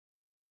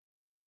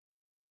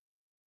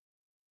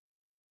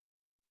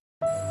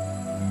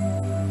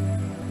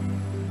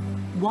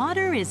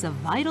Water is a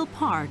vital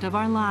part of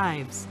our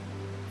lives.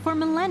 For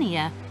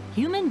millennia,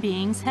 human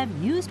beings have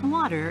used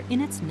water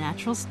in its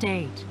natural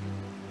state.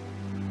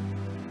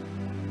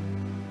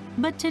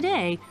 But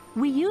today,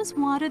 we use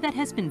water that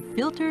has been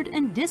filtered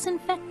and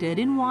disinfected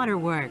in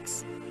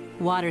waterworks.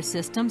 Water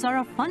systems are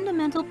a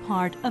fundamental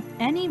part of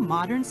any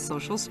modern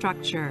social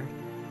structure.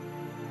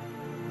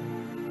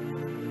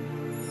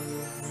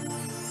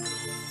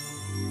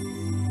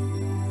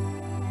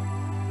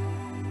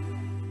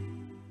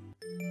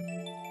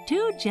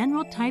 Two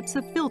general types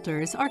of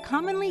filters are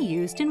commonly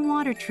used in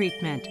water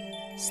treatment: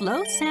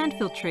 slow sand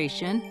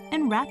filtration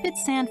and rapid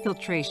sand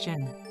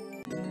filtration.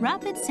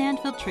 Rapid sand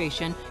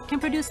filtration can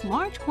produce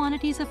large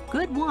quantities of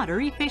good water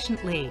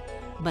efficiently,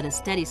 but a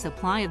steady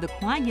supply of the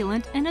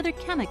coagulant and other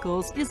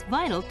chemicals is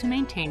vital to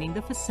maintaining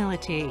the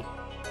facility.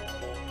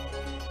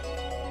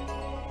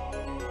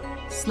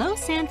 Slow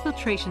sand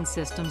filtration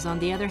systems, on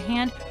the other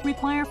hand,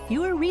 require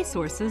fewer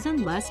resources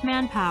and less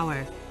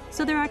manpower.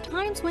 So there are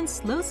times when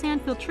slow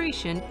sand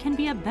filtration can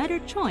be a better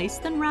choice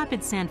than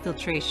rapid sand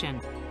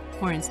filtration.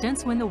 For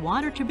instance, when the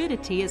water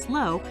turbidity is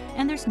low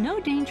and there's no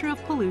danger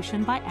of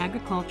pollution by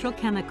agricultural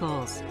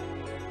chemicals.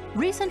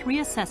 Recent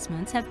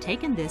reassessments have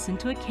taken this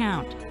into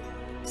account.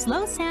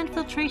 Slow sand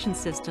filtration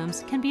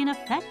systems can be an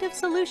effective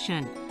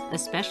solution,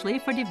 especially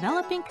for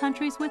developing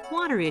countries with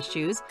water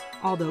issues,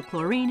 although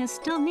chlorine is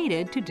still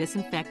needed to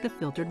disinfect the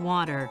filtered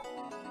water.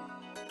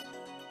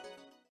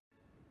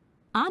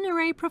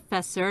 Honorary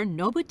Professor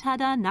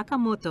Nobutada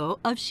Nakamoto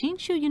of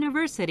Shinshu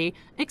University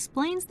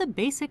explains the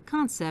basic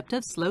concept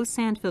of slow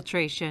sand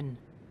filtration.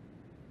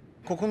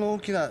 ここの大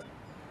きな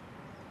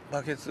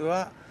バケツ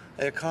は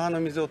川の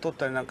水を取っ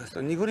たりなんかす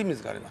ると濁り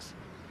水があります。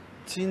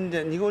沈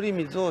殿、濁り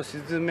水を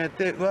沈め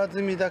て上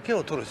澄みだけ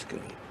を取る仕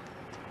組み。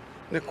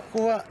で、こ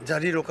こは砂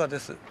利ろ過で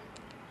す。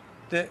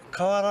で、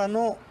河原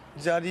の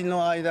砂利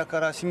の間か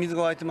ら清水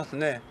が湧いてます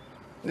ね。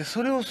で、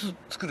それを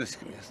作る仕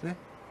組みですね。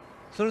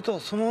それと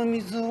その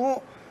水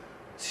を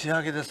仕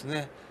上げです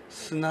ね、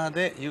砂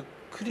でゆっ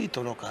くり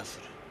とろ過す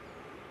る。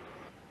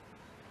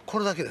こ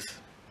れだけで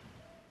す。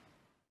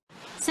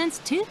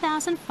Since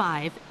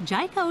 2005,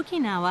 JICA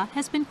Okinawa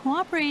has been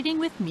cooperating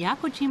with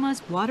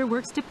Miyakojima's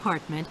Waterworks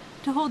Department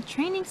to hold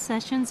training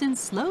sessions in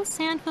slow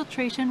sand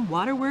filtration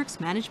waterworks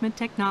management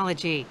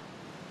technology.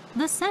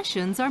 The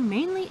sessions are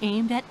mainly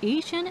aimed at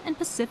Asian and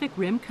Pacific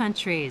Rim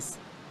countries.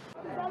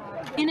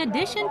 In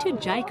addition to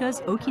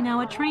JICA's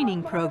Okinawa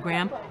training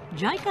program,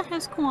 JICA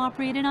has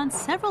cooperated on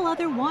several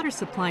other water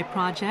supply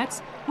projects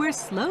where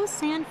slow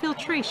sand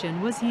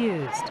filtration was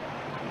used.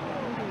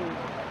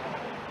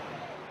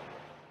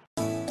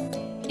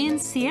 In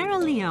Sierra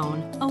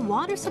Leone, a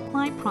water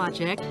supply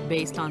project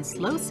based on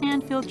slow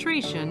sand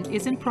filtration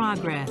is in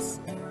progress.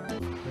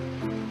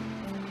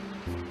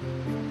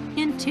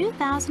 In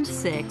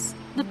 2006,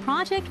 the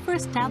project for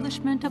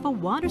establishment of a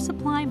water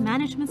supply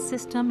management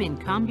system in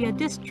Kambia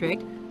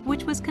District,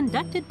 which was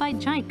conducted by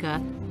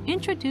JICA,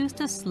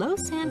 introduced a slow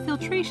sand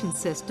filtration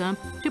system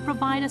to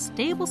provide a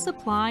stable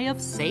supply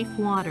of safe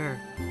water.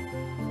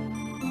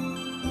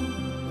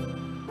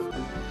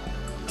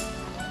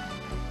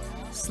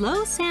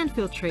 Slow sand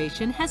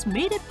filtration has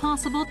made it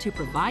possible to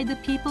provide the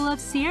people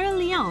of Sierra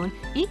Leone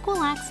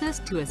equal access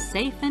to a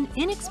safe and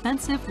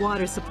inexpensive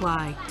water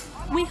supply.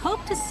 We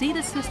hope to see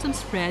the system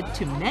spread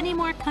to many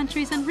more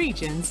countries and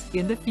regions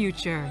in the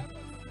future.